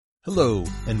Hello,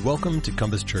 and welcome to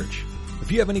Compass Church.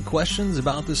 If you have any questions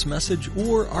about this message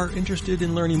or are interested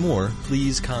in learning more,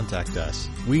 please contact us.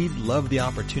 We'd love the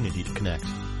opportunity to connect.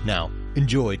 Now,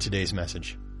 enjoy today's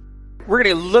message. We're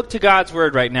going to look to God's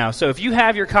Word right now. So if you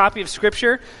have your copy of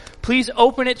Scripture, please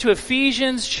open it to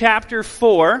Ephesians chapter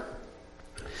 4.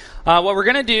 What we're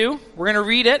going to do, we're going to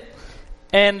read it,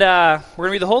 and we're going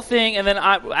to read the whole thing, and then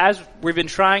as we've been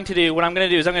trying to do, what I'm going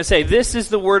to do is I'm going to say, this is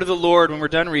the Word of the Lord when we're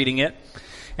done reading it.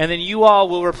 And then you all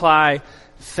will reply,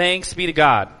 thanks be to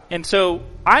God. And so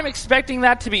I'm expecting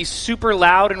that to be super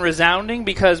loud and resounding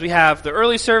because we have the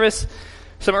early service,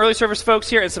 some early service folks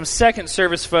here and some second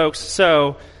service folks.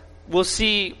 So we'll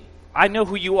see. I know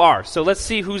who you are. So let's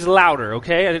see who's louder,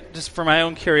 okay? Just for my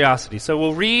own curiosity. So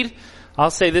we'll read.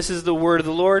 I'll say, this is the word of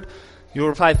the Lord. You'll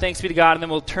reply, thanks be to God. And then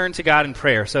we'll turn to God in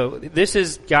prayer. So this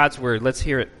is God's word. Let's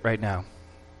hear it right now.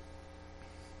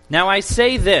 Now I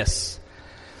say this,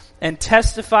 and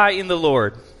testify in the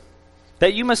Lord,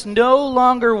 that you must no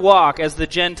longer walk as the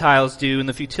Gentiles do in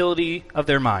the futility of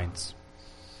their minds.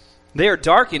 They are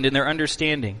darkened in their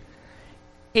understanding,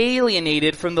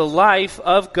 alienated from the life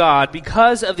of God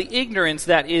because of the ignorance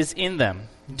that is in them,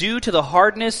 due to the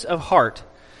hardness of heart.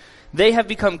 They have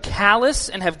become callous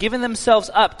and have given themselves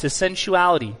up to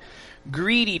sensuality,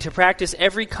 greedy to practice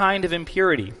every kind of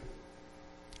impurity.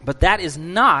 But that is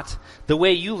not the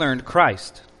way you learned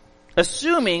Christ,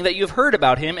 assuming that you have heard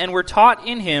about him and were taught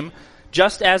in him,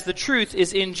 just as the truth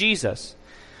is in Jesus,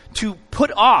 to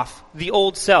put off the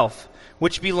old self,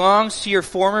 which belongs to your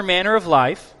former manner of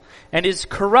life and is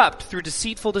corrupt through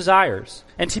deceitful desires,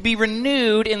 and to be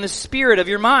renewed in the spirit of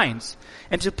your minds,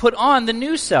 and to put on the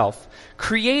new self,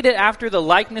 created after the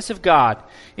likeness of God,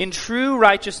 in true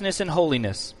righteousness and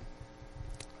holiness.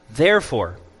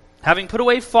 Therefore, having put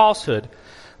away falsehood,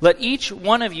 let each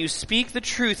one of you speak the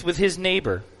truth with his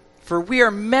neighbor, for we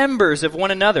are members of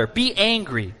one another. Be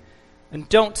angry and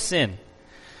don't sin.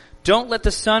 Don't let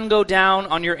the sun go down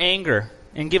on your anger,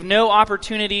 and give no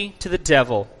opportunity to the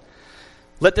devil.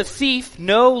 Let the thief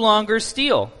no longer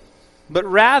steal, but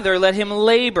rather let him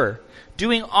labor,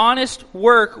 doing honest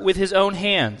work with his own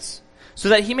hands, so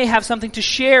that he may have something to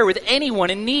share with anyone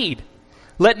in need.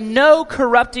 Let no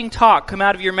corrupting talk come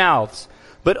out of your mouths,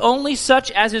 but only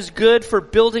such as is good for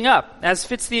building up, as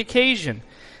fits the occasion,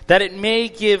 that it may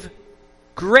give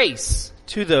grace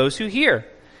to those who hear.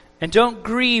 And don't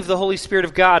grieve the Holy Spirit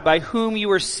of God, by whom you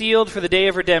were sealed for the day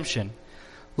of redemption.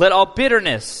 Let all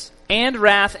bitterness and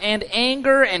wrath and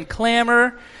anger and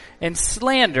clamor and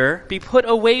slander be put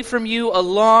away from you,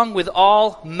 along with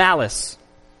all malice.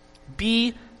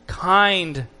 Be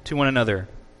kind to one another,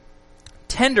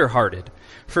 tender-hearted,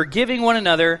 forgiving one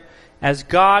another, as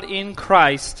God in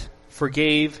Christ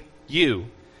forgave you.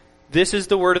 This is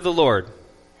the word of the Lord.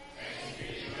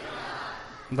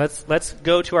 Let's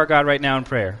go to our God right now in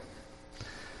prayer.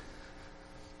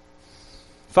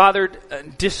 Father,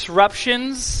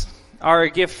 disruptions are a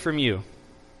gift from you.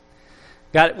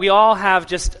 God, we all have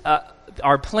just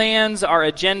our plans, our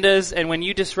agendas, and when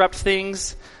you disrupt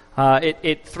things,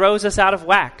 it throws us out of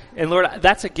whack. And Lord,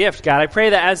 that's a gift, God. I pray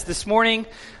that as this morning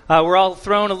we're all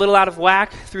thrown a little out of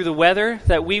whack through the weather,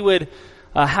 that we would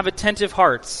have attentive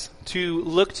hearts to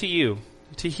look to you,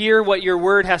 to hear what your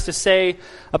word has to say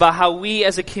about how we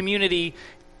as a community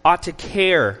ought to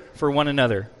care for one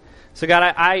another. So God,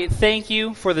 I thank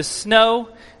you for the snow,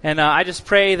 and I just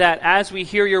pray that as we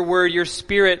hear your word, your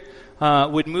spirit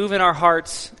would move in our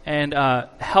hearts and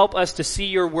help us to see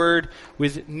your word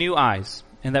with new eyes,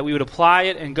 and that we would apply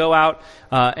it and go out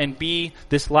and be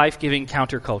this life-giving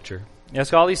counterculture. I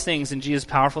ask all these things in Jesus'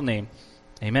 powerful name.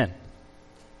 Amen.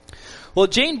 Well,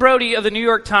 Jane Brody of the New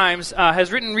York Times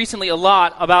has written recently a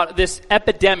lot about this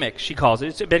epidemic, she calls it.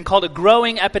 It's been called a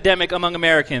growing epidemic among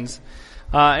Americans.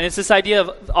 And it's this idea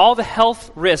of all the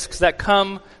health risks that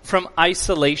come from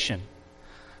isolation.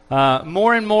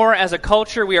 More and more as a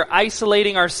culture, we are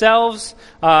isolating ourselves.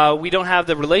 We don't have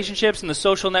the relationships and the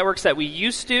social networks that we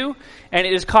used to. And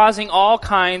it is causing all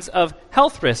kinds of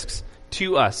health risks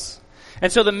to us.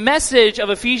 And so the message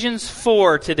of Ephesians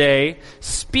 4 today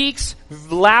speaks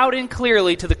loud and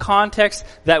clearly to the context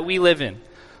that we live in.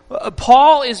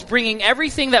 Paul is bringing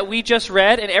everything that we just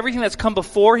read and everything that's come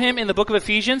before him in the book of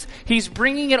Ephesians, he's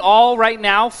bringing it all right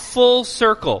now full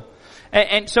circle.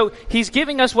 And so he's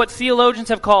giving us what theologians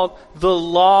have called the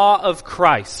law of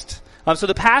Christ. So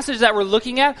the passage that we're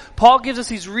looking at, Paul gives us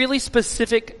these really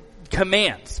specific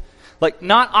commands. Like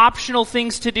not optional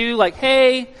things to do, like,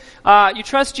 hey, you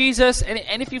trust Jesus,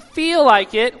 and if you feel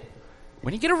like it,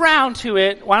 when you get around to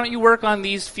it, why don't you work on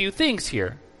these few things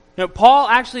here? You know, Paul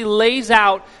actually lays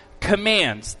out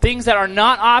commands, things that are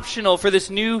not optional for this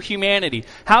new humanity.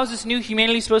 How is this new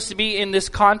humanity supposed to be in this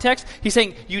context? He's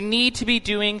saying you need to be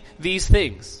doing these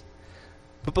things.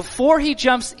 But before he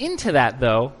jumps into that,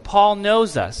 though, Paul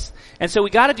knows us. And so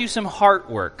we got to do some heart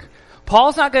work.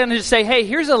 Paul's not going to just say, hey,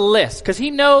 here's a list, because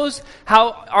he knows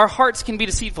how our hearts can be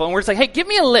deceitful. And we're just like, hey, give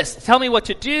me a list. Tell me what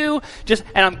to do,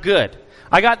 and I'm good.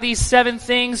 I got these 7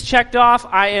 things checked off.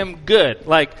 I am good.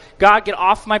 Like, God, get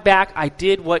off my back. I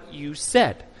did what you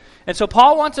said. And so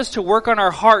Paul wants us to work on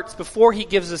our hearts before he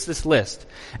gives us this list.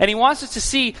 And he wants us to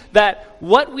see that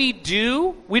what we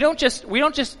do,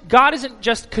 God isn't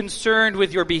just concerned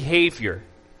with your behavior.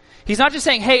 He's not just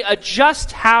saying, hey,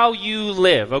 adjust how you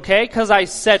live, okay? Because I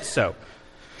said so.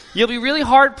 You'll be really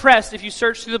hard-pressed if you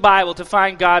search through the Bible to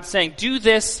find God saying, do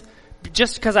this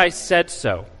just because I said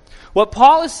so. What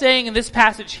Paul is saying in this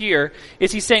passage here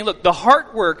is he's saying, look, the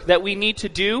heart work that we need to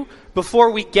do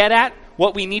before we get at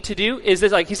what we need to do is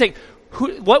this, like he's saying,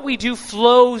 what we do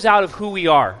flows out of who we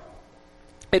are.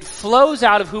 It flows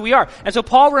out of who we are. And so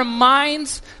Paul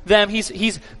reminds them,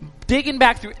 he's digging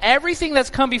back through everything that's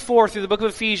come before through the book of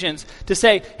Ephesians to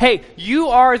say, hey, you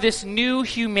are this new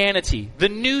humanity, the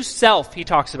new self he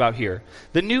talks about here,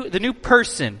 the new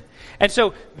person. And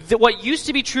so what used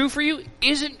to be true for you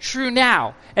isn't true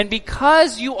now. And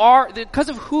because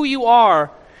of who you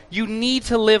are, you need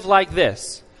to live like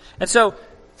this. And so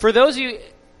for those of you,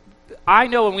 I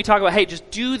know when we talk about, hey,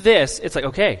 just do this, it's like,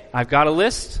 okay, I've got a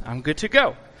list, I'm good to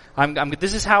go.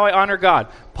 This is how I honor God.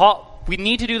 We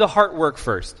need to do the heart work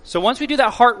first. So once we do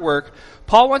that heart work,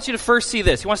 Paul wants you to first see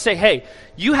this. He wants to say, hey,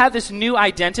 you have this new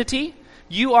identity.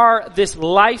 You are this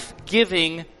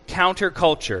life-giving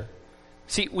counterculture.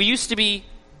 See, we used to be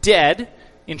dead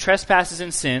in trespasses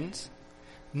and sins.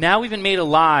 Now we've been made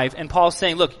alive, and Paul's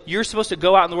saying, look, you're supposed to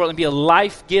go out in the world and be a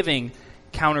life-giving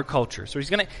counterculture. So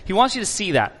he wants you to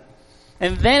see that.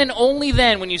 And then and only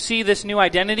then, when you see this new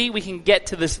identity, we can get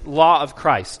to this law of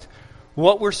Christ.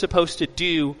 What we're supposed to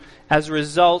do as a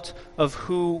result of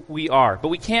who we are. But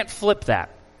we can't flip that.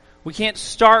 We can't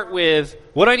start with,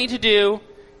 what do I need to do?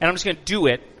 And I'm just going to do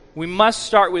it. We must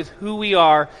start with who we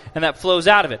are, and that flows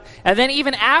out of it. And then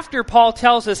even after Paul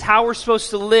tells us how we're supposed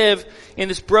to live in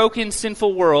this broken,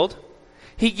 sinful world,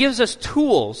 he gives us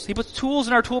tools. He puts tools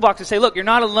in our toolbox to say, look, you're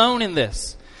not alone in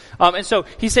this. And so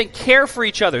he's saying care for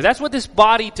each other. That's what this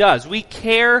body does. We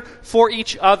care for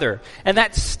each other. And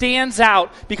that stands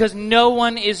out because no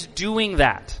one is doing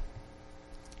that.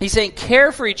 He's saying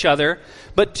care for each other,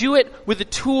 but do it with the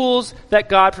tools that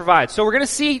God provides. So we're going to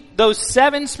see those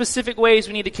 7 specific ways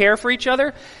we need to care for each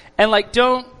other. And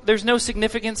there's no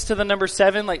significance to the number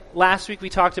 7. Like last week we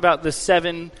talked about the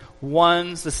 7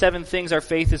 ones, the 7 things our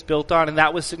faith is built on, and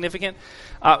that was significant.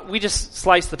 We just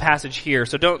sliced the passage here,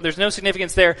 so there's no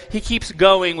significance there. He keeps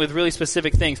going with really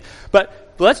specific things.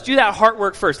 But let's do that heart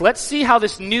work first. Let's see how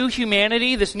this new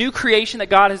humanity, this new creation that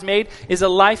God has made, is a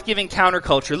life-giving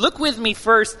counterculture. Look with me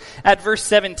first at verse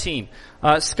 17.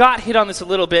 Scott hit on this a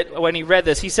little bit when he read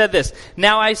this. He said this,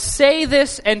 "Now I say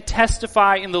this and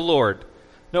testify in the Lord."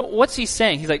 No, what's he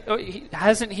saying? He's like,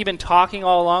 hasn't he been talking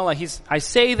all along? Like I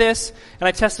say this and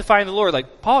I testify in the Lord.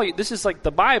 Like, Paul, this is like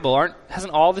the Bible.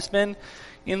 Hasn't all this been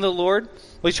in the Lord?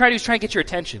 Well, he's trying to get your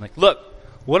attention. Like, look,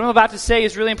 what I'm about to say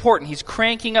is really important. He's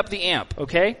cranking up the amp,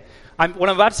 okay? What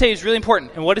I'm about to say is really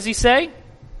important. And what does he say?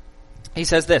 He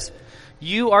says this,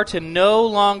 "You are to no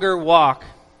longer walk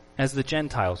as the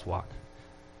Gentiles walk."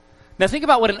 Now think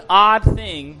about what an odd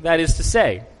thing that is to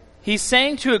say. He's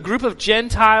saying to a group of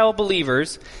Gentile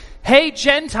believers, hey,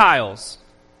 Gentiles,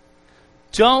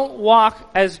 don't walk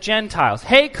as Gentiles.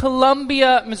 Hey,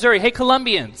 Columbia, Missouri, hey,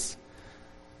 Columbians,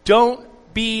 don't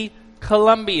be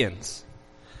Columbians.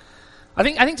 I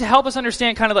think to help us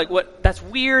understand kind of like what that's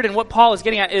weird and what Paul is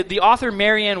getting at, the author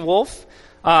Marianne Wolfe,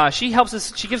 she gives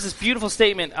this beautiful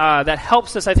statement that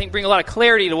helps us, I think, bring a lot of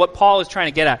clarity to what Paul is trying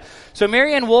to get at. So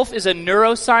Marianne Wolfe is a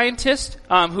neuroscientist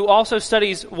who also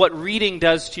studies what reading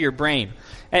does to your brain.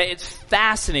 And it's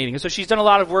fascinating. And so she's done a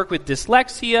lot of work with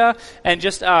dyslexia and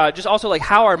just also like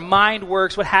how our mind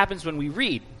works, what happens when we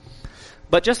read.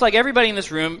 But just like everybody in this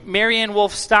room, Marianne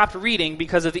Wolfe stopped reading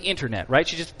because of the internet, right?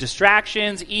 She just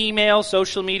distractions, email,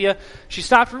 social media. She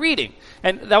stopped reading.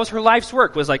 And that was her life's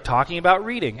work, was like talking about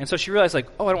reading. And so she realized like,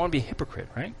 I don't want to be a hypocrite,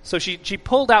 right? So she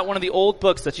pulled out one of the old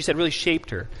books that she said really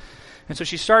shaped her. And so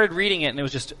she started reading it, and it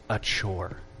was just a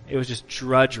chore. It was just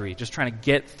drudgery, just trying to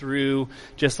get through,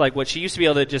 just like what she used to be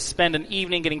able to just spend an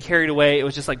evening getting carried away. It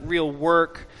was just like real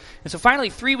work. And so finally,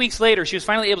 3 weeks later, she was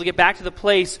finally able to get back to the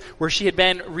place where she had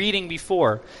been reading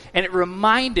before. And it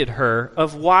reminded her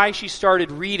of why she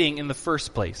started reading in the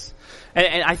first place.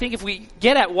 And I think if we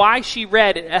get at why she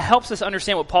read, it helps us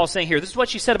understand what Paul's saying here. This is what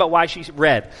she said about why she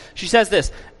read. She says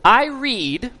this: I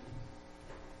read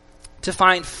to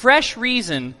find fresh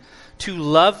reason to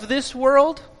love this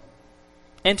world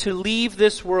and to leave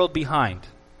this world behind.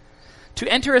 To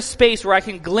enter a space where I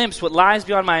can glimpse what lies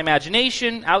beyond my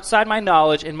imagination, outside my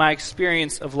knowledge, and my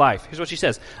experience of life. Here's what she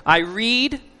says. I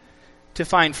read to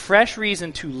find fresh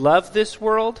reason to love this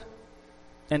world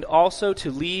and also to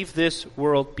leave this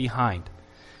world behind.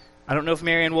 I don't know if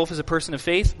Marianne Wolfe is a person of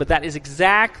faith, but that is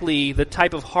exactly the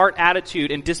type of heart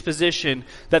attitude and disposition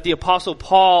that the Apostle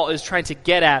Paul is trying to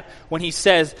get at when he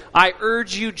says, I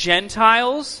urge you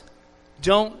Gentiles,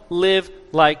 don't live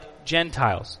like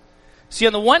Gentiles. See,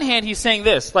 on the one hand, he's saying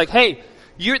this, like, hey,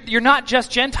 you're not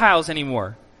just Gentiles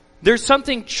anymore. There's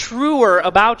something truer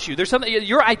about you. There's something,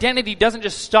 your identity doesn't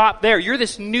just stop there. You're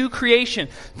this new creation,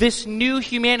 this new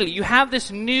humanity. You have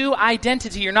this new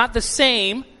identity. You're not the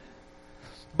same,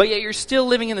 but yet you're still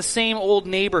living in the same old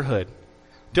neighborhood.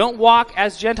 Don't walk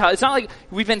as Gentiles. It's not like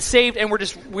we've been saved and we're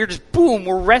just boom,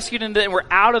 we're rescued and we're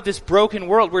out of this broken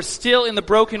world. We're still in the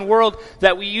broken world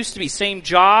that we used to be. Same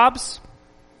jobs,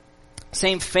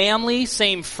 same family,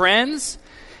 same friends.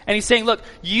 And he's saying, look,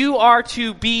 you are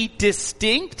to be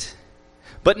distinct,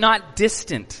 but not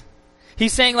distant.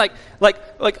 He's saying like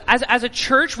as a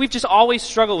church, we've just always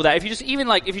struggled with that. If you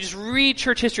just read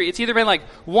church history, it's either been like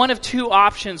one of two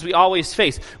options we always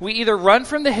face. We either run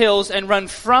from the hills and run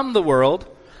from the world,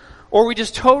 or we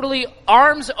just totally,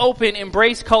 arms open,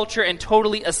 embrace culture and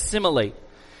totally assimilate.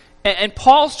 And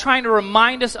Paul's trying to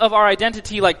remind us of our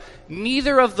identity, like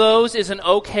neither of those is an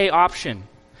okay option.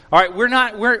 All right,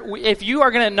 if you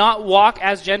are going to not walk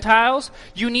as Gentiles,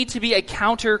 you need to be a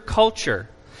counterculture.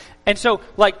 And so,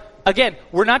 again,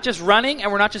 we're not just running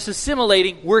and we're not just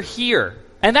assimilating, we're here.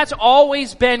 And that's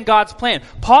always been God's plan.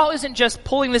 Paul isn't just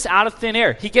pulling this out of thin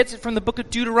air. He gets it from the book of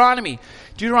Deuteronomy.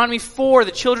 Deuteronomy 4,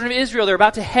 the children of Israel, they're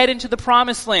about to head into the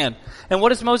promised land. And what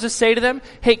does Moses say to them?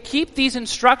 Hey, keep these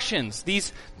instructions,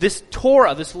 this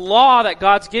Torah, this law that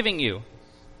God's giving you.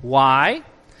 Why?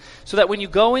 So that when you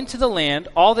go into the land,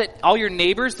 all your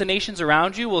neighbors, the nations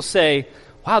around you, will say,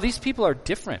 wow, these people are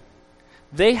different.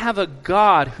 They have a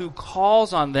God who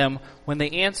calls on them when they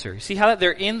answer. See how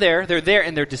they're there,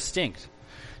 and they're distinct.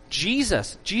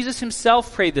 Jesus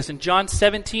himself prayed this in John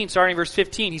 17, starting in verse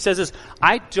 15. He says this,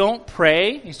 I don't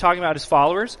pray, he's talking about his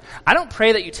followers, I don't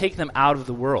pray that you take them out of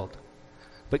the world,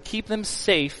 but keep them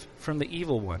safe from the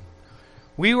evil one.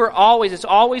 It's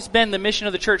always been the mission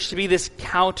of the church to be this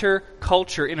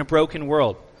counterculture in a broken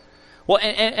world. Well,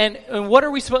 and how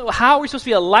are we supposed to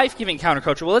be a life-giving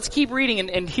counterculture? Well, let's keep reading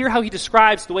and hear how he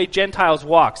describes the way Gentiles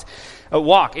walk.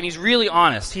 And he's really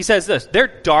honest. He says this, they're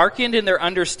darkened in their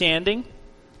understanding,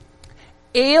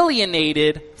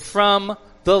 alienated from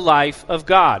the life of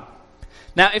God.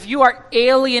 Now, if you are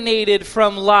alienated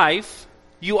from life,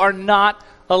 you are not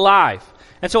alive.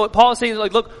 And so what Paul is saying is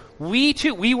look,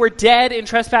 we were dead in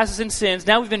trespasses and sins.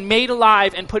 Now we've been made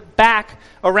alive and put back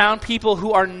around people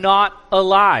who are not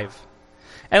alive.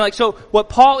 And so what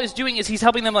Paul is doing is he's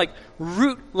helping them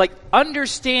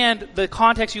understand the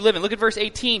context you live in. Look at verse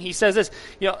 18. He says this,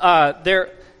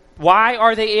 why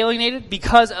are they alienated?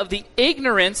 Because of the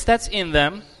ignorance that's in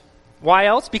them. Why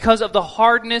else? Because of the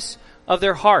hardness of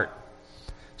their heart.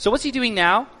 So what's he doing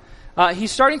now?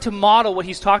 He's starting to model what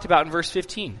he's talked about in verse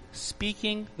 15.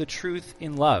 Speaking the truth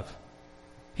in love.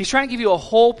 He's trying to give you a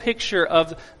whole picture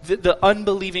of the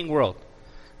unbelieving world.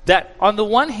 That on the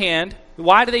one hand,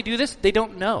 why do they do this? They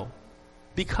don't know.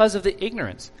 Because of the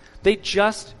ignorance. They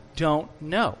just don't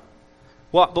know.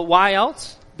 But why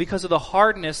else? Because of the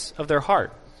hardness of their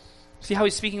heart. See how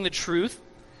he's speaking the truth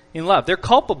in love. They're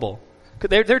culpable.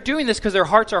 They're doing this because their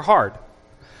hearts are hard.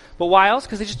 But why else?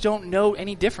 Because they just don't know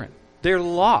any different. They're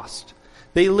lost.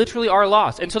 They literally are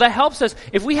lost. And so that helps us.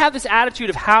 If we have this attitude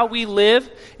of how we live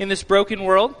in this broken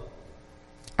world,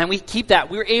 and we keep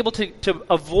that, we're able to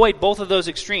avoid both of those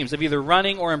extremes of either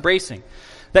running or embracing.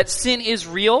 That sin is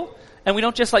real, and we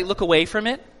don't just look away from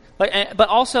it. But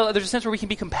also there's a sense where we can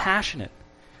be compassionate.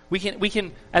 We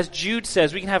can, as Jude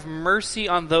says, we can have mercy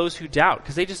on those who doubt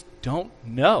because they just don't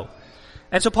know.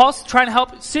 And so Paul's trying to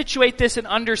help situate this and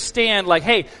understand,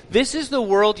 hey, this is the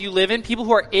world you live in. People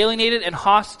who are alienated and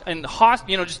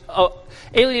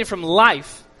alienated from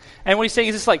life. And what he's saying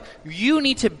is this, you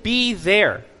need to be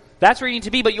there. That's where you need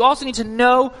to be, but you also need to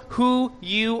know who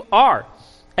you are.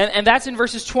 And that's in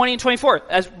verses 20 and 24.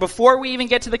 As before we even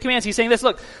get to the commands, he's saying this,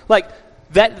 look, like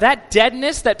that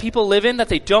deadness that people live in, that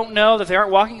they don't know, that they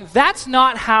aren't walking, that's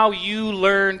not how you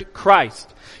learned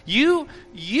Christ. You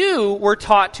were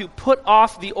taught to put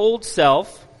off the old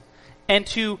self and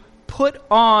to put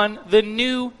on the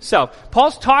new self.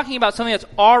 Paul's talking about something that's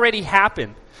already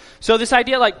happened. So this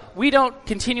idea, like, we don't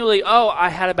continually, I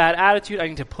had a bad attitude, I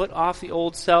need to put off the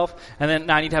old self, and then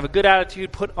I need to have a good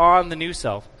attitude, put on the new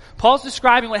self. Paul's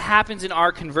describing what happens in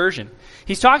our conversion.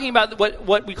 He's talking about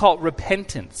what we call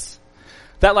repentance.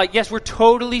 That, like, yes, we're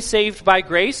totally saved by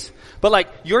grace, but, like,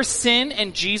 your sin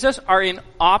and Jesus are in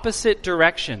opposite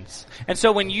directions. And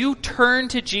so when you turn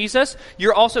to Jesus,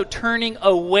 you're also turning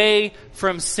away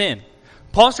from sin.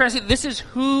 Paul's trying to say this is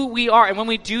who we are. And when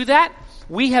we do that,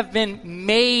 we have been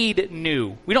made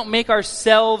new. We don't make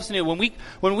ourselves new.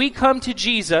 When we come to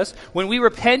Jesus, when we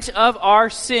repent of our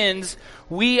sins,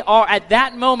 we are, at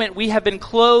that moment, we have been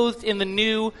clothed in the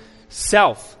new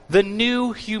self, the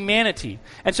new humanity.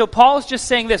 And so Paul is just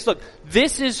saying this, look,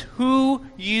 this is who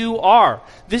you are.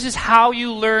 This is how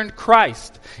you learned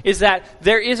Christ, is that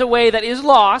there is a way that is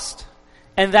lost,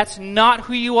 and that's not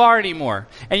who you are anymore.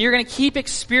 And you're going to keep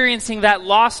experiencing that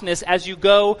lostness as you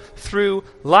go through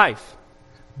life.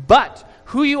 But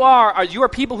who you are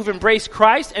people who've embraced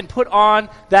Christ and put on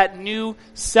that new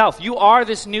self. You are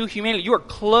this new humanity. You are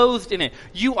clothed in it.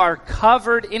 You are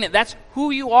covered in it. That's who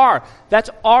you are. That's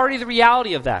already the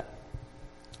reality of that.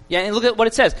 Yeah, and look at what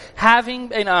it says. In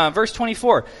verse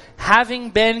 24, having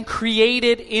been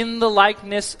created in the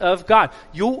likeness of God.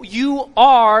 You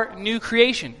are new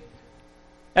creation.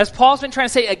 As Paul's been trying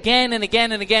to say again and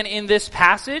again and again in this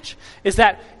passage, is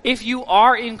that if you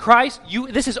are in Christ,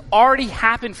 this has already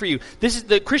happened for you.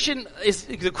 The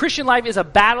Christian life is a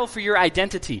battle for your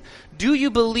identity. Do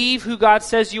you believe who God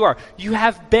says you are? You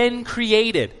have been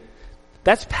created.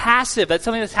 That's passive. That's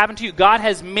something that's happened to you. God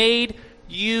has made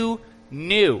you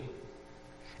new.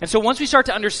 And so once we start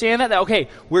to understand that okay,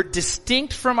 we're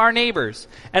distinct from our neighbors,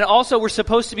 and also we're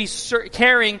supposed to be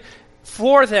caring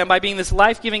for them by being this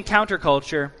life-giving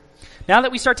counterculture. Now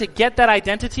that we start to get that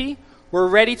identity, we're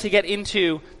ready to get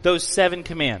into those 7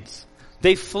 commands.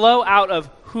 They flow out of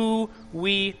who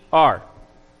we are.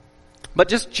 But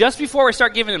just before we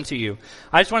start giving them to you,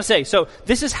 I just want to say, so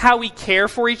this is how we care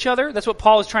for each other. That's what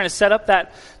Paul is trying to set up,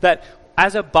 that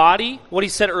as a body, what he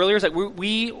said earlier is that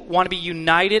we want to be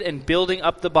united and building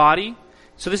up the body.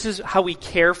 So this is how we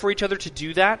care for each other to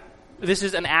do that. This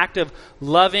is an act of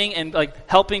loving and like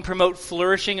helping promote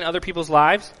flourishing in other people's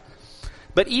lives.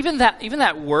 But even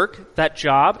that work, that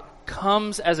job,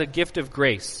 comes as a gift of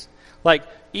grace. Like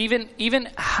even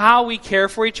how we care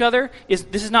for each other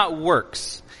this is not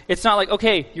works. It's not like,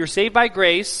 okay, you're saved by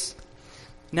grace,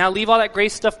 now leave all that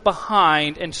grace stuff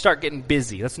behind and start getting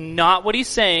busy. That's not what he's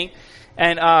saying.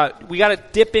 And we got to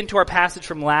dip into our passage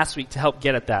from last week to help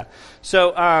get at that.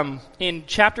 So in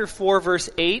chapter 4,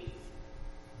 verse 8,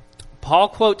 Paul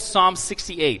quotes Psalm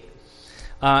 68,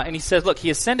 and he says, look, he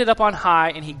ascended up on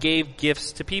high and he gave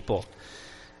gifts to people.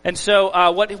 And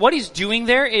so what he's doing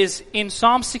there is, in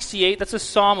Psalm 68, that's a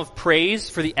psalm of praise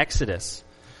for the Exodus.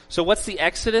 So what's the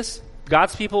Exodus?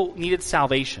 God's people needed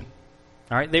salvation.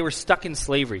 All right, they were stuck in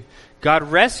slavery. God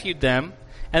rescued them,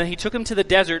 and then he took them to the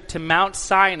desert, to Mount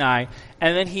Sinai,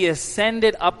 and then he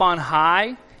ascended up on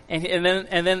high, and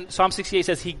then Psalm 68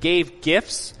 says he gave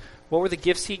gifts. What were the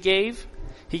gifts he gave?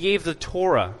 He gave the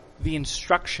Torah, the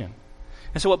instruction.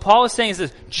 And so what Paul is saying is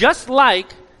this, just like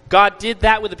God did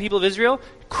that with the people of Israel,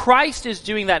 Christ is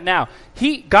doing that now.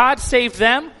 God saved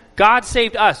them, God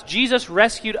saved us. Jesus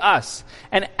rescued us.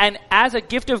 And as a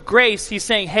gift of grace, he's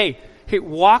saying, hey,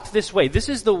 walk this way. This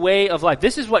is the way of life.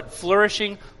 This is what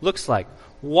flourishing looks like.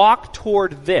 Walk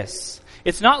toward this.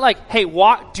 It's not like, hey,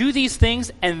 do these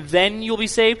things and then you'll be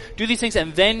saved. Do these things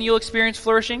and then you'll experience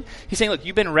flourishing. He's saying, look,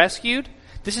 you've been rescued.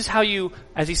 This is how you,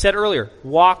 as he said earlier,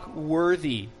 walk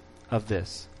worthy of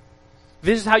this.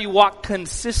 This is how you walk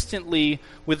consistently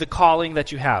with the calling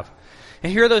that you have.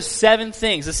 And here are those 7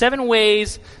 things, the 7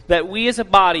 ways that we as a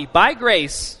body, by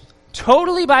grace,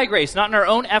 totally by grace, not in our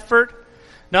own effort,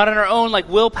 not in our own like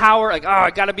willpower, like,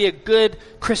 I got to be a good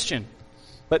Christian.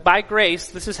 But by grace,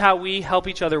 this is how we help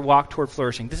each other walk toward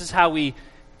flourishing. This is how we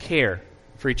care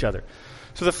for each other.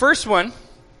 So the first one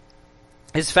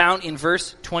is found in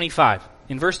verse 25.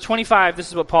 In verse 25, this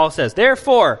is what Paul says.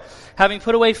 Therefore, having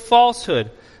put away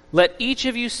falsehood, let each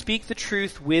of you speak the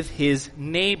truth with his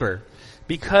neighbor,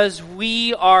 because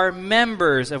we are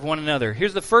members of one another.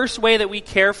 Here's the first way that we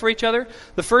care for each other.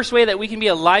 The first way that we can be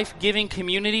a life-giving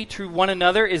community to one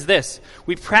another is this.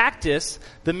 We practice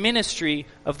the ministry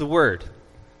of the word.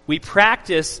 we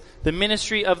practice the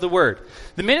ministry of the Word.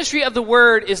 The ministry of the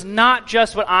Word is not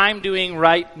just what I'm doing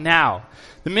right now.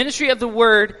 The ministry of the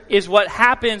Word is what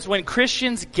happens when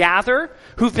Christians gather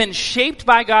who've been shaped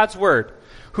by God's Word,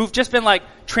 who've just been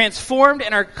transformed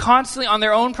and are constantly on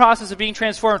their own process of being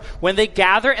transformed. When they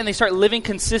gather and they start living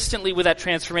consistently with that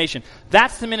transformation,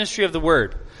 that's the ministry of the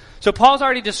Word. So Paul's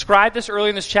already described this earlier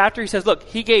in this chapter. He says, look,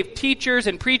 he gave teachers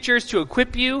and preachers to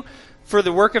equip you for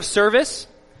the work of service.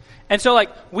 And so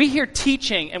we hear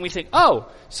teaching and we think,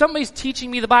 oh, somebody's teaching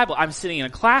me the Bible. I'm sitting in a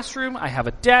classroom, I have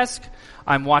a desk,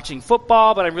 I'm watching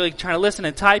football, but I'm really trying to listen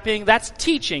and typing. That's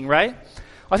teaching, right?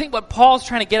 I think what Paul's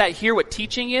trying to get at here, what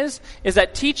teaching is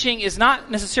that teaching is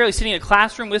not necessarily sitting in a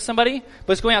classroom with somebody,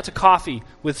 but it's going out to coffee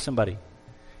with somebody.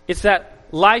 It's that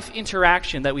life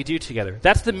interaction that we do together.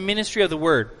 That's the ministry of the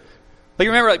Word.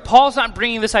 Remember, Paul's not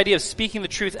bringing this idea of speaking the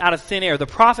truth out of thin air. The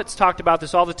prophets talked about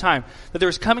this all the time, that there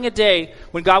was coming a day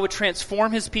when God would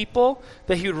transform his people,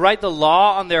 that he would write the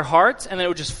law on their hearts, and then it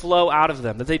would just flow out of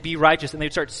them, that they'd be righteous, and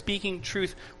they'd start speaking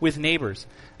truth with neighbors.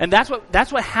 And that's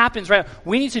what happens right now.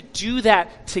 We need to do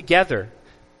that together.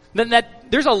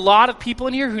 There's a lot of people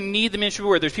in here who need the ministry of the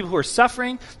Word. There's people who are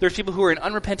suffering. There's people who are in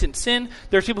unrepentant sin.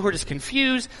 There's people who are just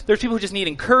confused. There's people who just need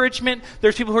encouragement.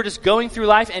 There's people who are just going through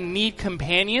life and need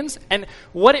companions. And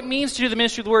what it means to do the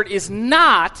ministry of the Word is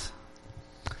not,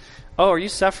 oh, are you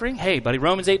suffering? Hey, buddy,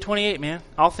 Romans 8:28, man.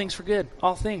 All things for good.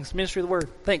 All things. Ministry of the Word.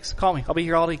 Thanks. Call me. I'll be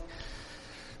here all day.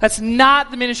 That's not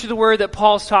the ministry of the Word that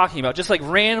Paul's talking about, just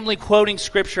randomly quoting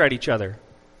Scripture at each other.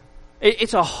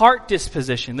 It's a heart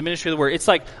disposition, the ministry of the Word. It's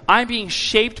I'm being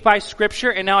shaped by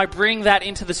Scripture, and now I bring that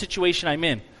into the situation I'm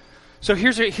in. So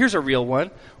here's a real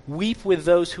one. Weep with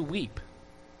those who weep.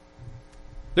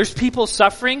 There's people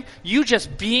suffering. You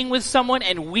just being with someone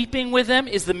and weeping with them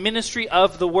is the ministry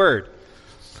of the Word.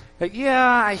 Yeah,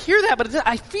 I hear that, but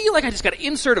I feel like I just got to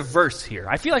insert a verse here.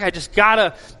 I feel like I just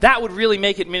that would really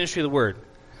make it ministry of the Word.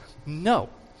 No.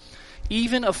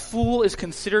 Even a fool is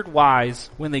considered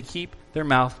wise when they keep their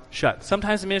mouth shut.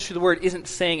 Sometimes the ministry of the Word isn't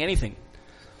saying anything.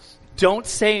 Don't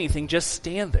say anything, just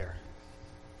stand there.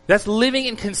 That's living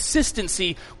in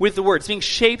consistency with the Word. It's being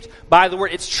shaped by the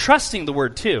Word. It's trusting the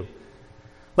Word too.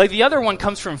 The other one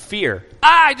comes from fear.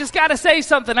 I just got to say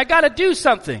something. I got to do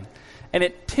something. And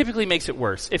it typically makes it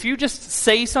worse. If you just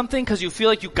say something because you feel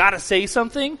like you got to say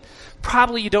something,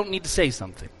 probably you don't need to say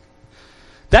something.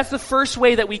 That's the first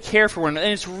way that we care for one another,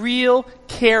 and it's real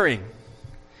caring.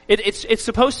 It's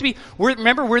supposed to be,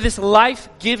 we're this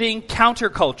life-giving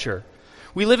counterculture.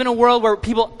 We live in a world where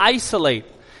people isolate,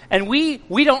 and we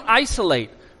don't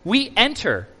isolate. We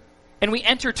enter, and we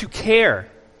enter to care.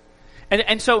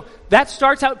 And so that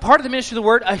starts out, part of the ministry of the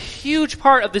Word, a huge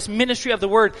part of this ministry of the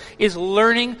Word is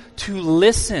learning to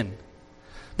listen.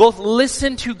 Both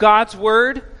listen to God's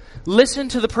Word, listen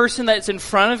to the person that's in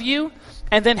front of you,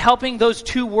 and then helping those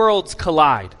two worlds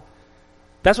collide.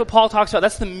 That's what Paul talks about.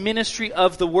 That's the ministry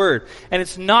of the Word. And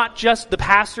it's not just the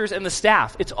pastors and the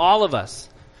staff. It's all of us.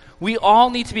 We all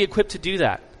need to be equipped to do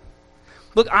that.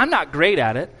 Look, I'm not great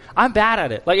at it. I'm bad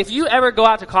at it. If you ever go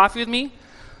out to coffee with me,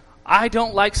 I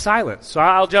don't like silence. So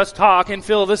I'll just talk and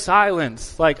fill the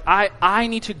silence. I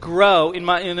need to grow in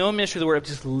the own ministry of the Word of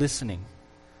just listening.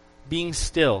 Being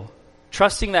still.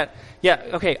 Trusting that,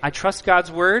 I trust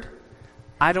God's Word.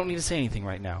 I don't need to say anything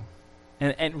right now.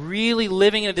 And really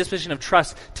living in a disposition of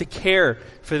trust to care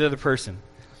for the other person.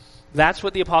 That's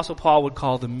what the Apostle Paul would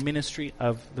call the ministry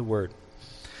of the Word.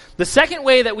 The second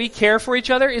way that we care for each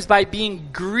other is by being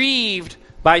grieved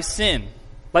by sin.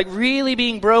 Really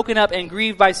being broken up and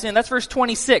grieved by sin. That's verse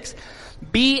 26.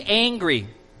 Be angry.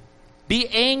 Be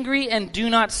angry and do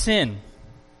not sin.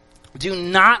 Do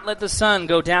not let the sun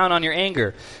go down on your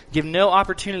anger. Give no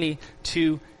opportunity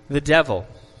to the devil.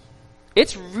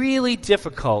 It's really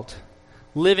difficult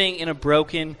living in a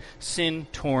broken,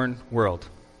 sin-torn world.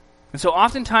 And so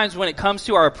oftentimes when it comes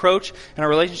to our approach and our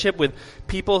relationship with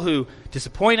people who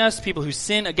disappoint us, people who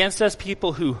sin against us,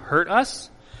 people who hurt us,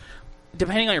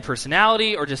 depending on your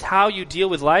personality or just how you deal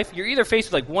with life, you're either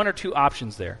faced with one or two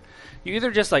options there. You're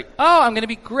either just I'm going to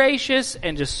be gracious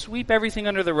and just sweep everything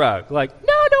under the rug. No,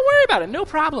 don't worry about it. No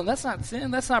problem. That's not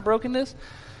sin. That's not brokenness.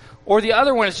 Or the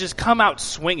other one is just come out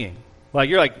swinging.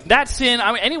 You're that's sin.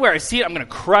 Anywhere I see it, I'm going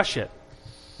to crush it.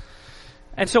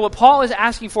 And so what Paul is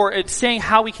asking for, it's saying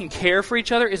how we can care for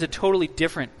each other, is a totally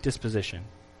different disposition.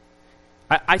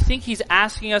 I think he's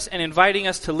asking us and inviting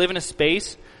us to live in a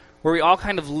space where we all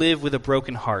kind of live with a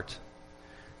broken heart,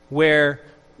 where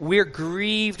we're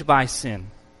grieved by sin.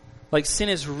 Sin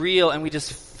is real and we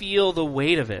just feel the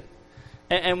weight of it.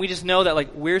 And we just know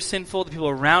that we're sinful, the people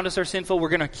around us are sinful, we're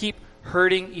going to keep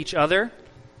hurting each other,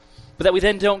 but that we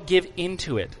then don't give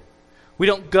into it. We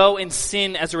don't go and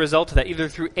sin as a result of that, either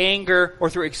through anger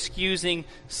or through excusing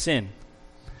sin.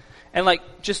 And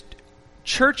just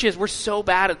churches, we're so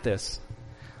bad at this.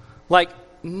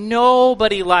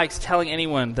 Nobody likes telling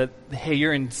anyone that, hey,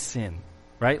 you're in sin,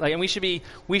 right? And we should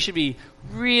be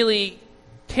really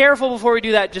careful before we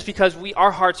do that, just because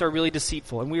our hearts are really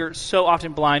deceitful, and we are so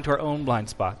often blind to our own blind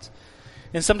spots.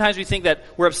 And sometimes we think that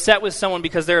we're upset with someone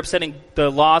because they're upsetting the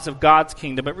laws of God's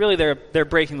kingdom, but really they're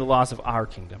breaking the laws of our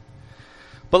kingdom.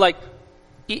 But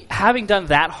having done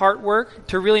that heart work,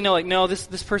 to really know, no,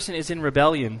 this person is in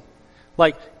rebellion,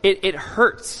 it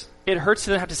hurts. It hurts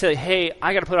to then have to say, hey,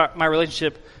 I got to put my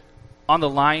relationship on the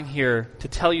line here to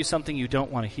tell you something you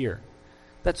don't want to hear.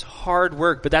 That's hard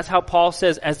work, but that's how Paul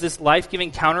says, as this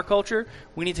life-giving counterculture,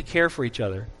 we need to care for each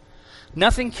other.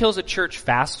 Nothing kills a church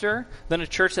faster than a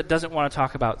church that doesn't want to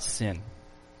talk about sin.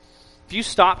 If you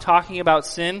stop talking about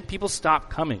sin, people stop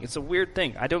coming. It's a weird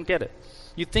thing. I don't get it.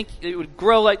 You'd think it would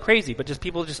grow like crazy, but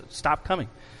people just stop coming.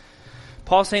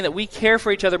 Paul's saying that we care for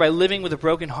each other by living with a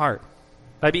broken heart,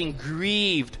 by being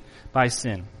grieved by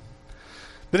sin.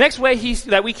 The next way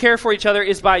that we care for each other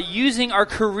is by using our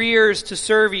careers to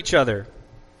serve each other.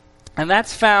 And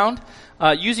that's found,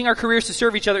 using our careers to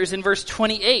serve each other is in verse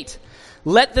 28.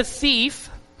 Let the thief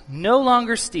no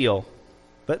longer steal,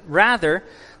 but rather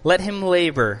let him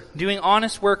labor, doing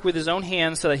honest work with his own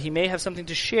hands so that he may have something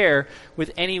to share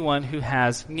with anyone who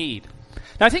has need.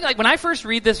 Now I think when I first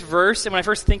read this verse and when I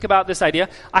first think about this idea,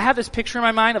 I have this picture in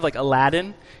my mind of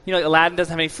Aladdin. Aladdin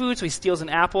doesn't have any food, so he steals an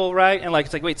apple, right? And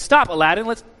it's wait, stop, Aladdin.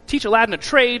 Let's teach Aladdin a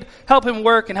trade, help him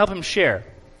work, and help him share.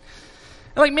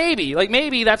 And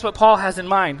maybe that's what Paul has in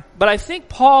mind. But I think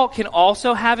Paul can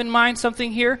also have in mind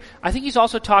something here. I think he's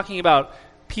also talking about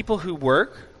people who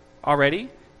work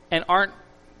already and aren't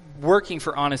working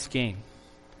for honest gain.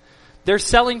 They're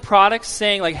selling products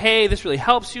saying hey, this really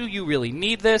helps you, you really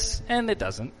need this, and it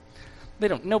doesn't.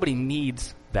 Nobody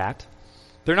needs that.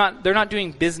 They're not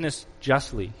doing business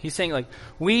justly. He's saying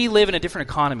we live in a different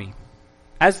economy.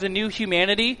 As the new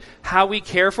humanity, how we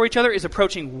care for each other is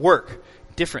approaching work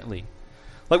differently.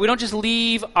 We don't just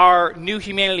leave our new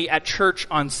humanity at church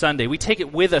on Sunday. We take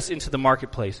it with us into the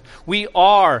marketplace. We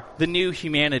are the new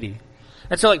humanity.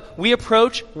 And so we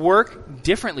approach work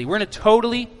differently. We're in a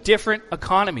totally different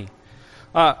economy.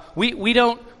 We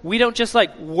don't just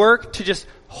work to just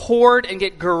hoard and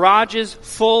get garages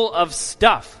full of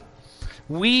stuff.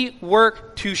 We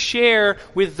work to share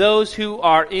with those who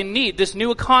are in need. This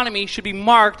new economy should be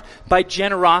marked by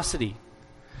generosity.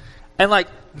 And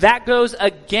that goes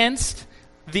against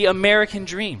the American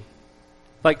dream.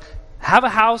 Have a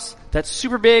house that's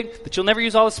super big, that you'll never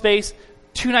use all the space,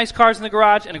 2 nice cars in the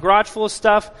garage, and a garage full of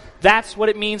stuff. That's what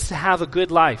it means to have a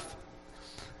good life.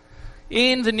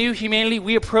 In the new humanity,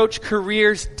 we approach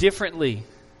careers differently.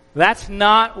 That's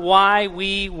not why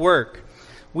we work.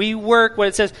 We work, what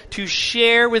it says, to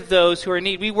share with those who are in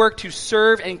need. We work to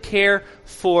serve and care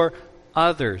for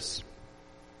others.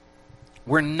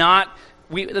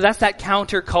 That's that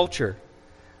counterculture.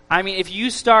 If you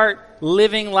start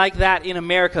living like that in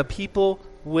America, people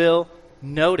will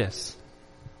notice.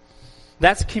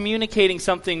 That's communicating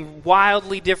something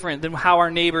wildly different than how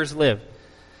our neighbors live.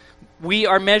 We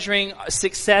are measuring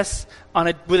success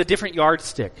with a different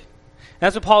yardstick. And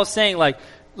that's what Paul is saying,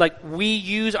 we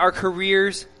use our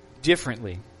careers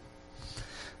differently.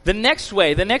 The next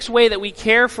way that we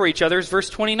care for each other is verse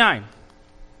 29.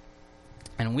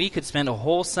 And we could spend a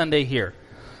whole Sunday here.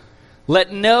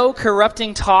 Let no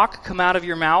corrupting talk come out of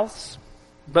your mouths,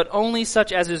 but only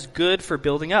such as is good for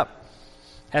building up,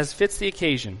 as fits the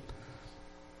occasion,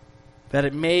 that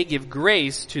it may give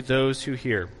grace to those who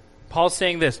hear. Paul's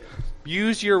saying this,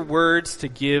 use your words to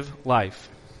give life.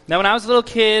 Now, when I was a little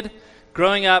kid,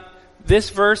 growing up,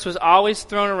 this verse was always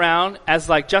thrown around as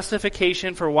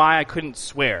justification for why I couldn't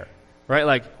swear,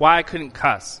 right? Why I couldn't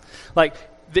cuss.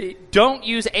 Don't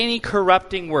use any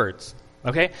corrupting words.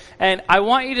 Okay? And I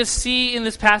want you to see in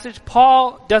this passage,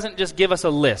 Paul doesn't just give us a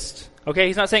list. Okay?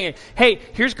 He's not saying, hey,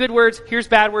 here's good words, here's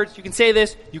bad words, you can say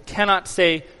this, you cannot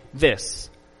say this.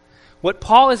 What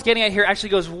Paul is getting at here actually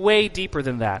goes way deeper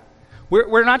than that.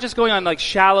 We're not just going on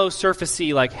shallow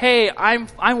surfacey, hey,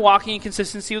 I'm walking in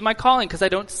consistency with my calling because I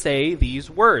don't say these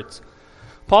words.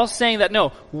 Paul's saying that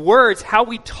no, words, how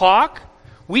we talk,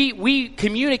 we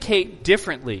communicate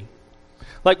differently.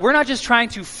 We're not just trying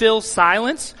to fill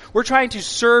silence. We're trying to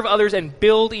serve others and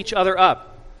build each other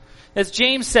up. As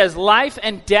James says, life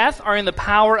and death are in the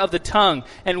power of the tongue.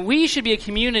 And we should be a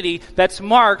community that's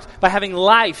marked by having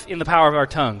life in the power of our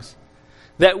tongues.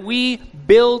 That we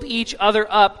build each other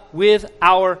up with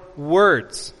our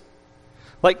words.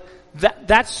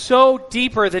 That's so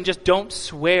deeper than just don't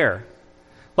swear.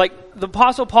 Like, the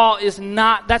Apostle Paul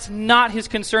that's not his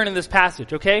concern in this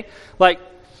passage, okay? Like,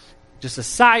 just a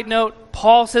side note,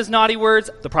 Paul says naughty words,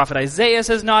 the prophet Isaiah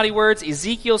says naughty words,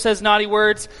 Ezekiel says naughty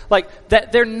words. Like,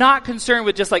 that they're not concerned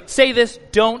with just like, say this,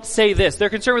 don't say this. They're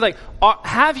concerned with like,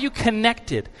 have you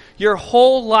connected your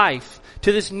whole life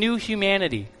to this new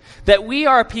humanity? That we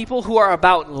are a people who are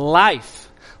about life.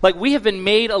 Like, we have been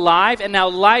made alive, and now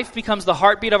life becomes the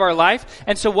heartbeat of our life.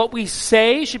 And so what we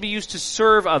say should be used to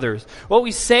serve others. What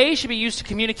we say should be used to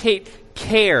communicate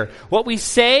care. What we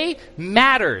say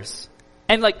matters.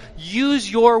 And like, use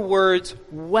your words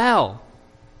well.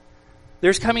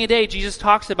 There's coming a day, Jesus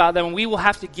talks about that, when we will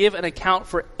have to give an account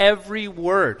for every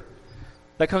word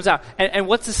that comes out. And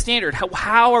what's the standard?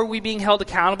 How are we being held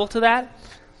accountable to that?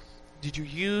 Did you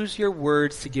use your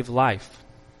words to give life?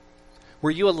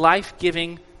 Were you a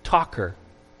life-giving talker?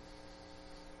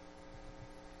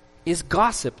 Is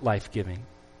gossip life-giving?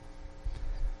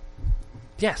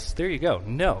 Yes, there you go.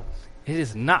 No, it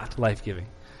is not life-giving.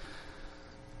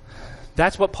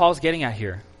 That's what Paul's getting at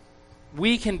here.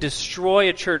 We can destroy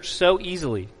a church so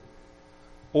easily,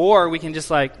 or we can just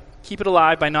like keep it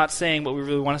alive by not saying what we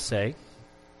really want to say.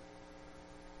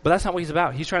 But that's not what he's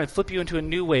about. He's trying to flip you into a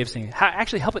new way of saying it.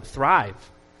 Actually help it thrive.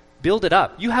 Build it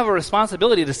up. You have a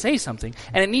responsibility to say something,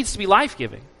 and it needs to be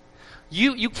life-giving.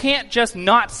 You can't just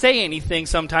not say anything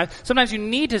sometimes. Sometimes you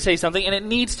need to say something, and it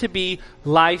needs to be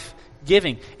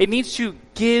life-giving. It needs to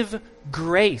give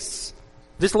grace.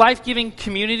 This life-giving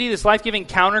community, this life-giving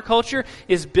counterculture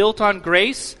is built on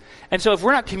grace. And so if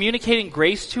we're not communicating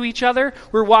grace to each other,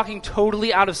 we're walking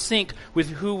totally out of sync with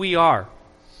who we are.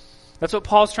 That's what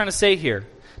Paul's trying to say here.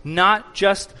 Not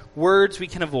just words we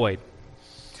can avoid.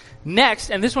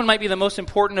 Next, and this one might be the most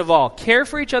important of all, care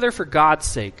for each other for God's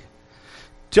sake.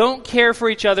 Don't care for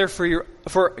each other for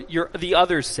the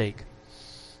other's sake.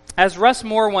 As Russ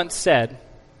Moore once said,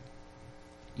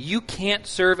 you can't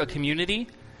serve a community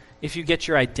if you get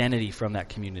your identity from that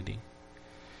community.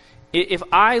 If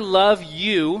I love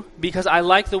you because I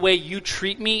like the way you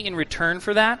treat me in return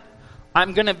for that,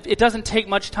 it doesn't take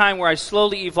much time where I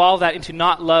slowly evolve that into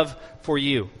not love for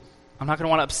you. I'm not going to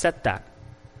want to upset that.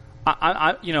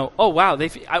 Oh wow,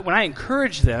 when I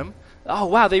encourage them, oh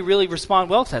wow, they really respond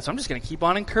well to that, so I'm just going to keep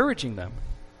on encouraging them.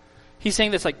 He's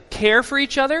saying this, like, care for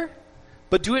each other,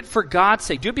 but do it for God's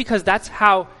sake. Do it because that's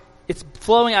how it's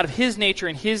flowing out of His nature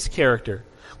and His character.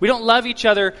 We don't love each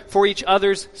other for each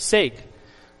other's sake.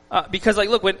 Because, like,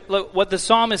 look what the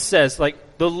psalmist says,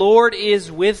 like, the Lord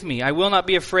is with me. I will not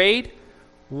be afraid.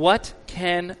 What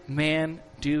can man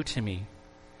do to me?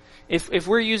 If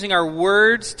we're using our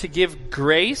words to give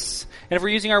grace, and if we're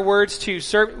using our words to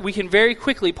serve, we can very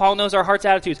quickly, Paul knows our heart's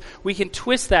attitudes, we can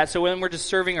twist that so when we're just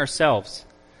serving ourselves.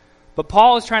 But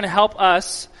Paul is trying to help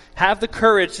us have the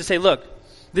courage to say, look,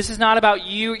 this is not about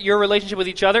your relationship with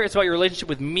each other. It's about your relationship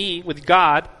with me, with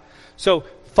God. So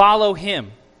follow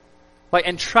Him, like,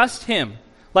 and trust Him.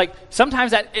 Like,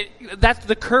 sometimes that's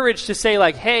the courage to say,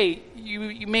 like, hey,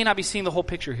 you may not be seeing the whole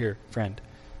picture here, friend.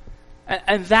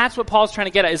 And that's what Paul's trying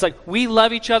to get at. Is like, we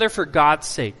love each other for God's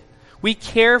sake. We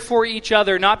care for each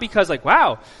other not because, like,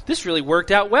 wow, this really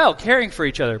worked out well, caring for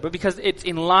each other, but because it's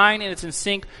in line and it's in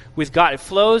sync with God. It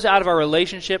flows out of our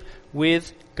relationship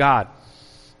with God.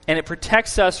 And it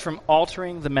protects us from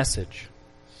altering the message.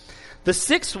 The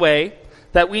sixth way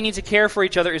that we need to care for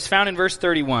each other is found in verse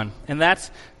 31, and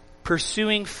that's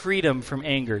pursuing freedom from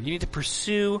anger. You need to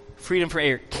pursue freedom from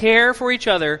anger. Care for each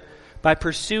other by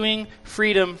pursuing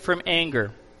freedom from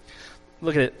anger.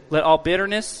 Look at it. Let all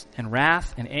bitterness and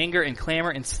wrath and anger and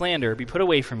clamor and slander be put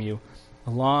away from you,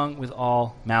 along with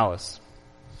all malice.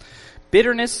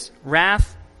 Bitterness,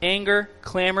 wrath, anger,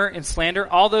 clamor, and slander,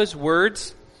 all those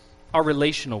words are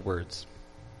relational words.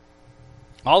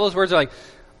 All those words are like,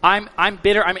 I'm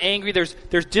bitter, I'm angry,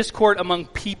 there's discord among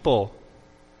people.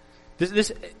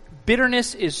 This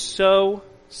bitterness is so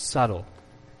subtle.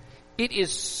 It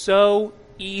is so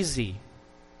easy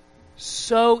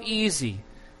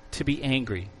to be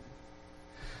angry.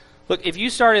 Look, if you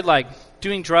started like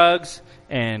doing drugs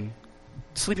and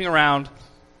sleeping around,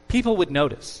 people would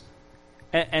notice.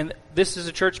 And this is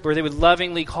a church where they would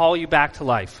lovingly call you back to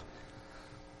life.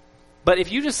 But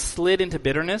if you just slid into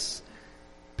bitterness,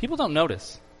 people don't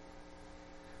notice.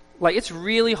 Like, it's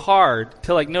really hard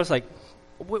to like notice, like,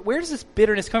 where does this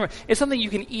bitterness come from? It's something you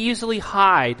can easily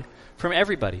hide from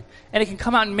everybody. And it can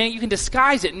come out in you can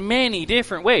disguise it in many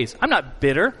different ways. I'm not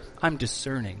bitter, I'm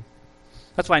discerning.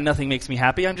 That's why nothing makes me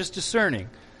happy, I'm just discerning.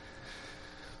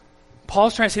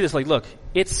 Paul's trying to say this, like, look,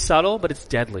 it's subtle, but it's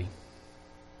deadly.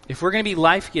 If we're going to be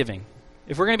life-giving,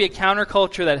 if we're going to be a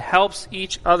counterculture that helps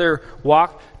each other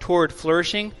walk toward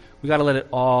flourishing, we got to let it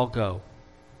all go.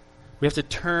 We have to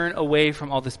turn away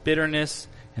from all this bitterness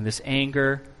and this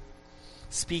anger,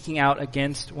 speaking out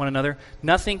against one another.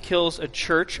 Nothing kills a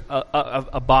church,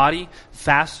 a body,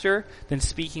 faster than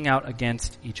speaking out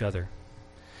against each other.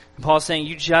 And Paul's saying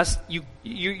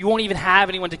you won't even have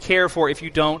anyone to care for if you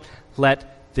don't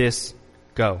let this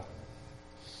go.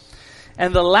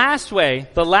 And the last way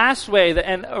that,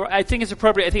 and I think it's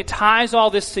appropriate, I think it ties all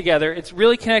this together. It's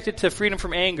really connected to freedom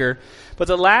from anger. But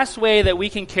the last way that we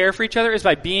can care for each other is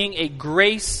by being a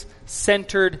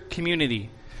grace-centered community.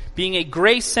 Being a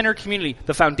grace-centered community.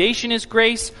 The foundation is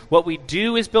grace. What we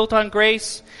do is built on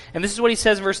grace. And this is what he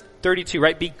says in verse 32,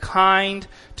 right? Be kind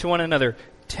to one another,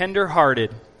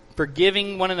 tender-hearted,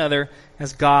 forgiving one another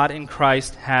as God in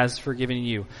Christ has forgiven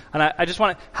you. And I just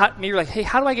want to, maybe you're like, hey,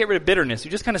 how do I get rid of bitterness?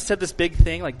 You just kind of said this big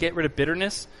thing, like get rid of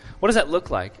bitterness. What does that look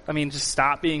like? I mean, just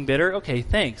stop being bitter? Okay,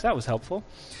 thanks. That was helpful.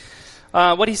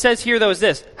 What he says here, though, is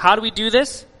this. How do we do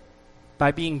this?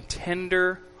 By being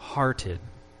tender-hearted.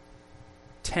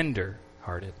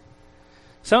 Tender-hearted.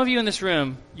 Some of you in this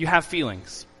room, you have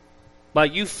feelings.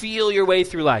 Like you feel your way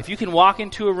through life. You can walk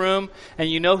into a room and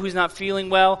you know who's not feeling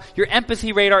well. Your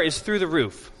empathy radar is through the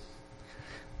roof.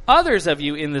 Others of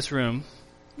you in this room,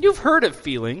 you've heard of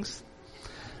feelings.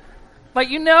 Like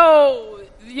you know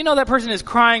that person is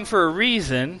crying for a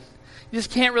reason. You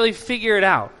just can't really figure it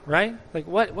out, right? Like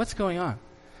what's going on?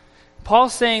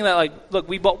 Paul's saying that, like, look,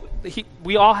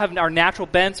 we all have our natural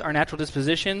bents, our natural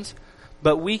dispositions,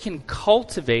 but we can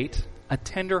cultivate a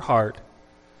tender heart.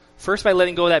 First by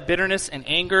letting go of that bitterness and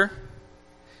anger.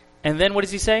 And then what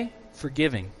does he say?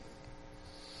 Forgiving.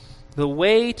 The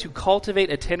way to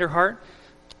cultivate a tender heart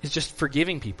is just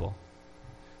forgiving people.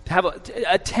 To have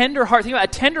a tender heart. Think about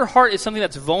it, a tender heart is something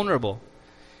that's vulnerable.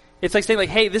 It's like saying, like,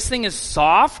 hey, this thing is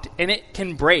soft and it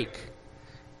can break.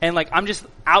 And like, I'm just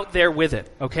out there with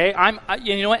it, okay?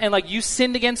 You know what? And like, you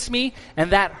sinned against me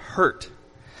and that hurt.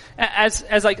 As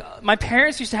like, my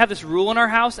parents used to have this rule in our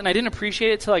house and I didn't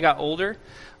appreciate it till I got older.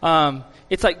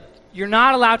 It's like, you're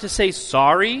not allowed to say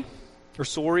sorry, or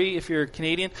sorry if you're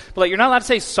Canadian, but like, you're not allowed to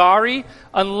say sorry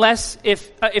unless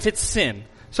if it's sin.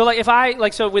 So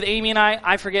like, so with Amy and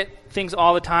I forget things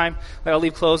all the time. Like I'll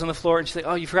leave clothes on the floor and she's like,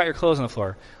 oh, you forgot your clothes on the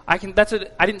floor. I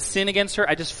didn't sin against her,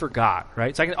 I just forgot,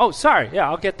 right? So oh, sorry, yeah,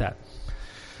 I'll get that.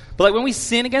 But like when we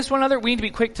sin against one another, we need to be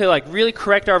quick to like really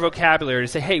correct our vocabulary to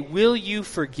say, hey, will you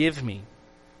forgive me?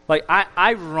 Like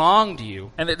I wronged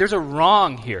you and there's a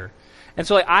wrong here. And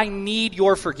so like, I need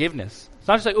your forgiveness. It's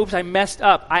not just like, oops, I messed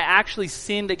up. I actually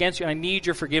sinned against you and I need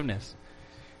your forgiveness.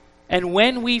 And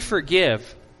when we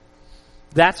forgive,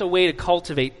 that's a way to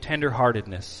cultivate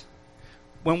tenderheartedness.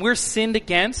 When we're sinned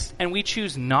against and we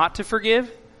choose not to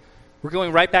forgive, we're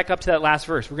going right back up to that last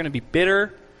verse. We're going to be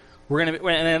bitter. And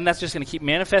then that's just going to keep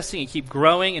manifesting and keep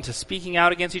growing into speaking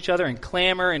out against each other and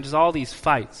clamor and just all these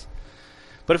fights.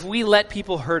 But if we let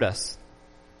people hurt us,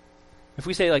 if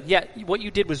we say like, yeah, what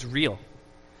you did was real,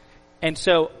 and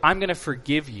so I'm going to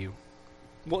forgive you.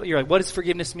 Well, you're like, what does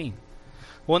forgiveness mean?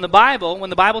 Well, when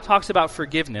the Bible talks about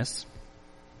forgiveness,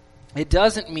 it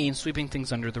doesn't mean sweeping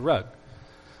things under the rug.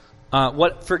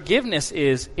 What forgiveness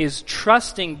is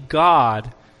trusting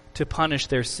God to punish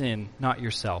their sin, not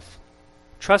yourself.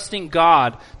 Trusting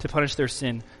God to punish their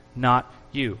sin, not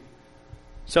you.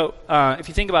 So if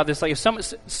you think about this, like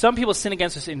if some people sin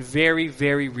against us in very,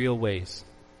 very real ways.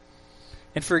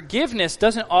 And forgiveness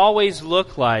doesn't always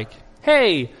look like,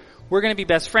 hey, we're going to be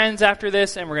best friends after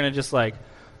this and we're going to just like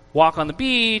walk on the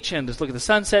beach and just look at the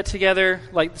sunset together.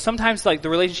 Like sometimes like the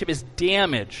relationship is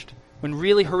damaged when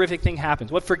really horrific thing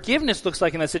happens. What forgiveness looks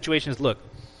like in that situation is, look,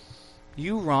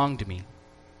 you wronged me.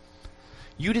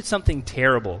 You did something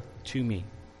terrible to me.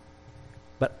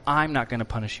 But I'm not going to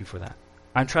punish you for that.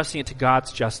 I'm trusting it to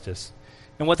God's justice.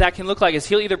 And what that can look like is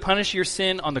he'll either punish your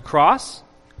sin on the cross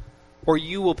or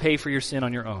you will pay for your sin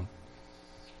on your own.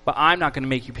 But I'm not going to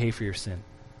make you pay for your sin.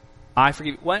 I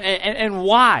forgive you. And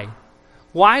why?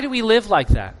 Why do we live like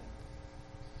that?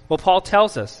 Well, Paul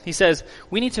tells us. He says,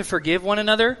 we need to forgive one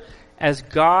another as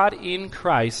God in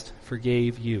Christ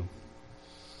forgave you.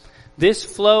 This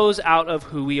flows out of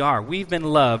who we are. We've been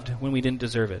loved when we didn't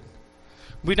deserve it.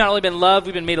 We've not only been loved,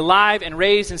 we've been made alive and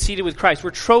raised and seated with Christ. We're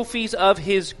trophies of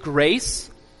his grace.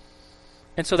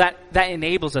 And so that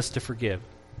enables us to forgive.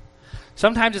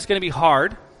 Sometimes it's going to be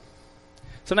hard.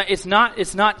 Sometimes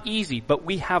it's not easy, but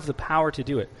we have the power to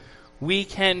do it. We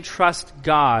can trust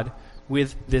God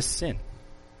with this sin.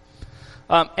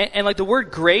 And like the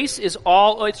word grace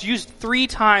it's used 3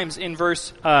 times in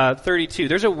verse 32.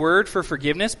 There's a word for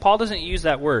forgiveness. Paul doesn't use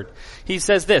that word. He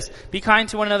says this, be kind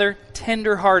to one another,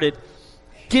 tender-hearted,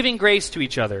 giving grace to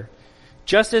each other.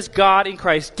 Just as God in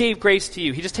Christ gave grace to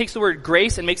you. He just takes the word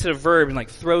grace and makes it a verb and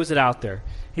throws it out there.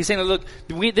 He's saying, look,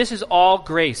 this is all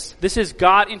grace. This is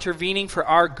God intervening for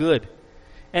our good.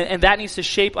 And that needs to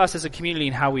shape us as a community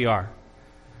and how we are.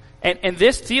 And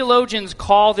this, theologians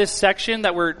call this section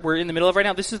that we're in the middle of right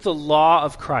now, this is the law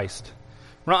of Christ.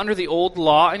 We're not under the old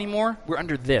law anymore. We're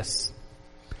under this.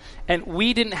 And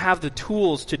we didn't have the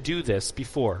tools to do this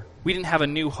before. We didn't have a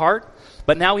new heart,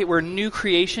 but now we're a new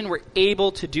creation. We're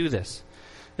able to do this.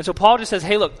 And so Paul just says,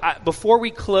 hey, look, before we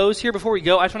close here, before we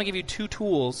go, I just want to give you 2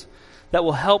 tools that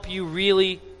will help you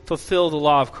really fulfill the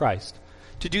law of Christ.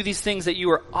 To do these things that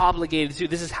you are obligated to do.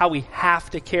 This is how we have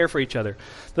to care for each other.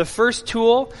 The first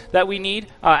tool that we need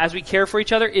as we care for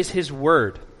each other is His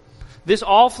Word. This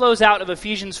all flows out of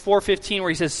Ephesians 4:15 where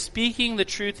he says, speaking the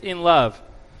truth in love.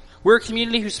 We're a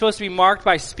community who's supposed to be marked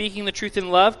by speaking the truth in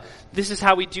love. This is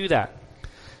how we do that.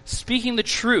 Speaking the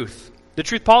truth. The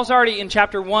truth, Paul's already in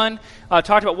chapter 1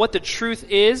 talked about what the truth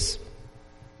is.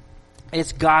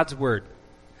 It's God's Word.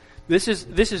 This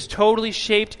is totally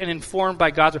shaped and informed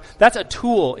by God's Word. That's a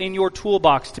tool in your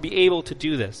toolbox to be able to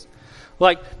do this.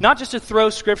 Not just to throw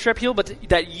Scripture uphill, but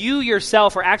that you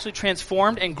yourself are actually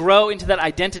transformed and grow into that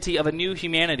identity of a new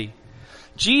humanity.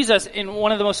 Jesus, in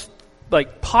one of the most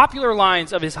popular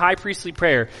lines of his high priestly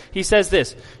prayer, he says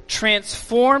this,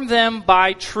 transform them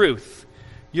by truth.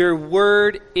 Your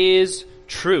word is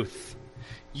truth.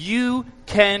 You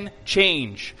can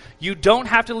change. You don't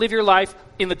have to live your life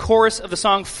in the chorus of the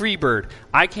song Freebird.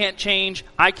 I can't change,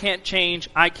 I can't change,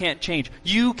 I can't change.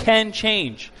 You can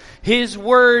change. His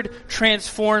word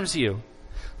transforms you.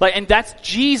 And that's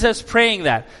Jesus praying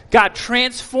that. God,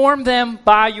 transform them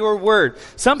by your word.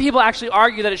 Some people actually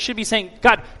argue that it should be saying,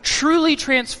 God, truly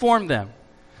transform them.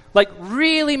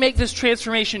 Really make this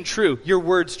transformation true. Your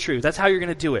word's true. That's how you're going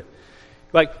to do it.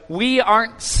 We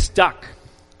aren't stuck.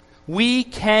 We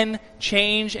can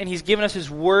change, and He's given us His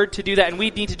Word to do that, and we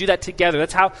need to do that together.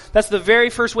 That's the very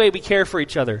first way we care for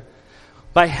each other.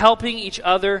 By helping each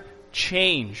other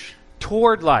change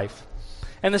toward life.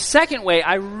 And the second way,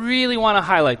 I really want to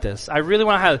highlight this,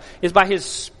 is by His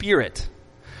Spirit.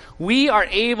 We are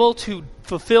able to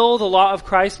fulfill the law of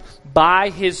Christ by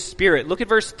His Spirit. Look at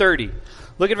verse 30.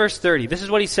 This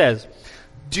is what he says.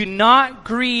 Do not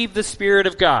grieve the Spirit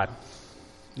of God.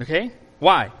 Okay?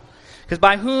 Why? Because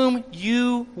by whom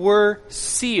you were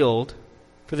sealed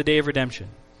for the day of redemption.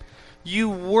 You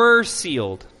were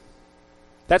sealed.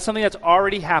 That's something that's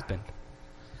already happened.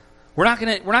 We're not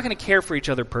going to care for each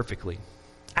other perfectly.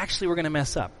 Actually, we're going to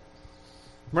mess up.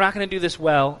 We're not going to do this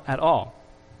well at all.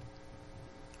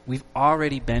 We've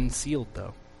already been sealed,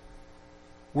 though.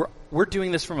 We're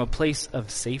doing this from a place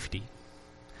of safety.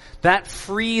 That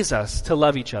frees us to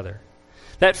love each other.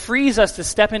 That frees us to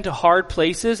step into hard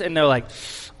places and know,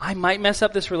 I might mess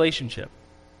up this relationship.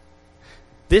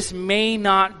 This may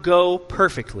not go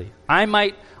perfectly. I'm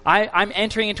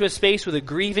entering into a space with a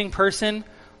grieving person.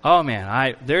 Oh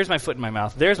man, there's my foot in my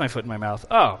mouth. There's my foot in my mouth.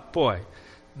 Oh boy,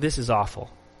 this is awful.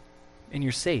 And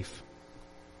you're safe.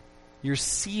 You're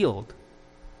sealed.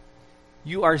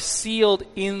 You are sealed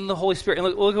in the Holy Spirit. And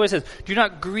look what it says. Do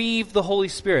not grieve the Holy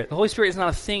Spirit. The Holy Spirit is not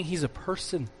a thing. He's a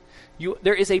person.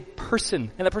 There is a person,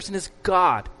 and that person is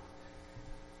God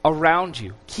around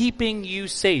you, keeping you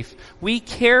safe. We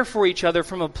care for each other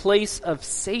from a place of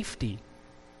safety,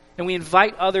 and we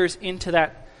invite others into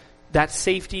that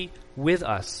safety with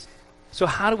us. So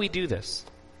how do we do this?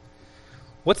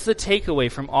 What's the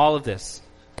takeaway from all of this?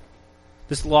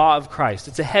 This law of Christ.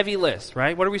 It's a heavy list,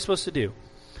 right? What are we supposed to do?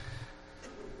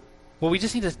 Well, we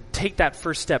just need to take that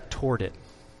first step toward it.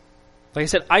 Like I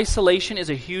said, isolation is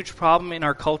a huge problem in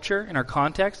our culture, in our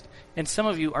context, and some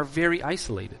of you are very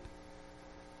isolated.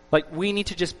 We need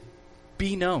to just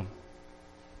be known.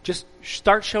 Just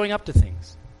start showing up to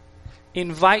things.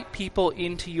 Invite people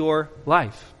into your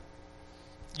life.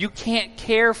 You can't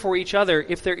care for each other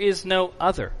if there is no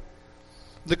other.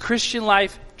 The Christian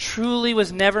life truly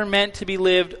was never meant to be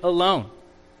lived alone.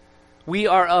 We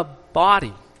are a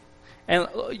body. And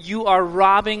you are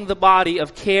robbing the body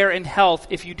of care and health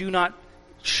if you do not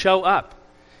show up.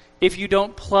 If you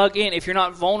don't plug in, if you're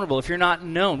not vulnerable, if you're not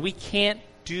known. We can't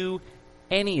do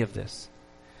any of this.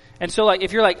 And so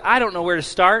if you're I don't know where to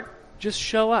start, just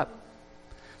show up.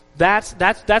 That's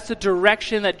the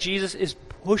direction that Jesus is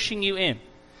pushing you in.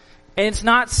 And it's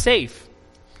not safe.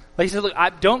 He said, look,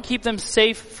 don't keep them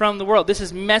safe from the world. This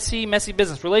is messy, messy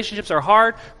business. Relationships are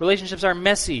hard. Relationships are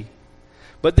messy.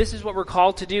 But this is what we're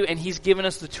called to do, and He's given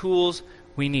us the tools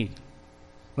we need.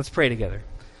 Let's pray together.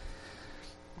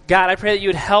 God, I pray that You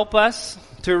would help us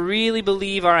to really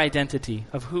believe our identity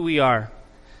of who we are.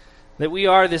 That we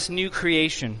are this new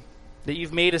creation. that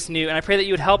you've made us new. And I pray that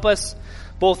you would help us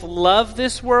both love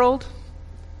this world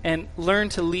and learn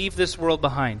to leave this world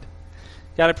behind.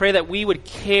 God, I pray that we would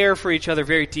care for each other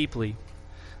very deeply,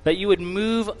 that you would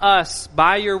move us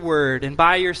by your word and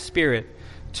by your Spirit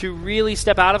to really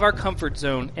step out of our comfort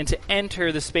zone and to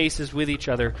enter the spaces with each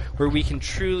other where we can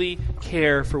truly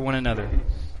care for one another.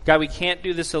 God, we can't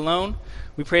do this alone.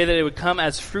 We pray that it would come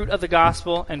as fruit of the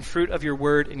gospel and fruit of your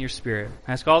word and your Spirit.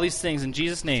 I ask all these things in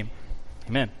Jesus' name.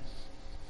 Amen.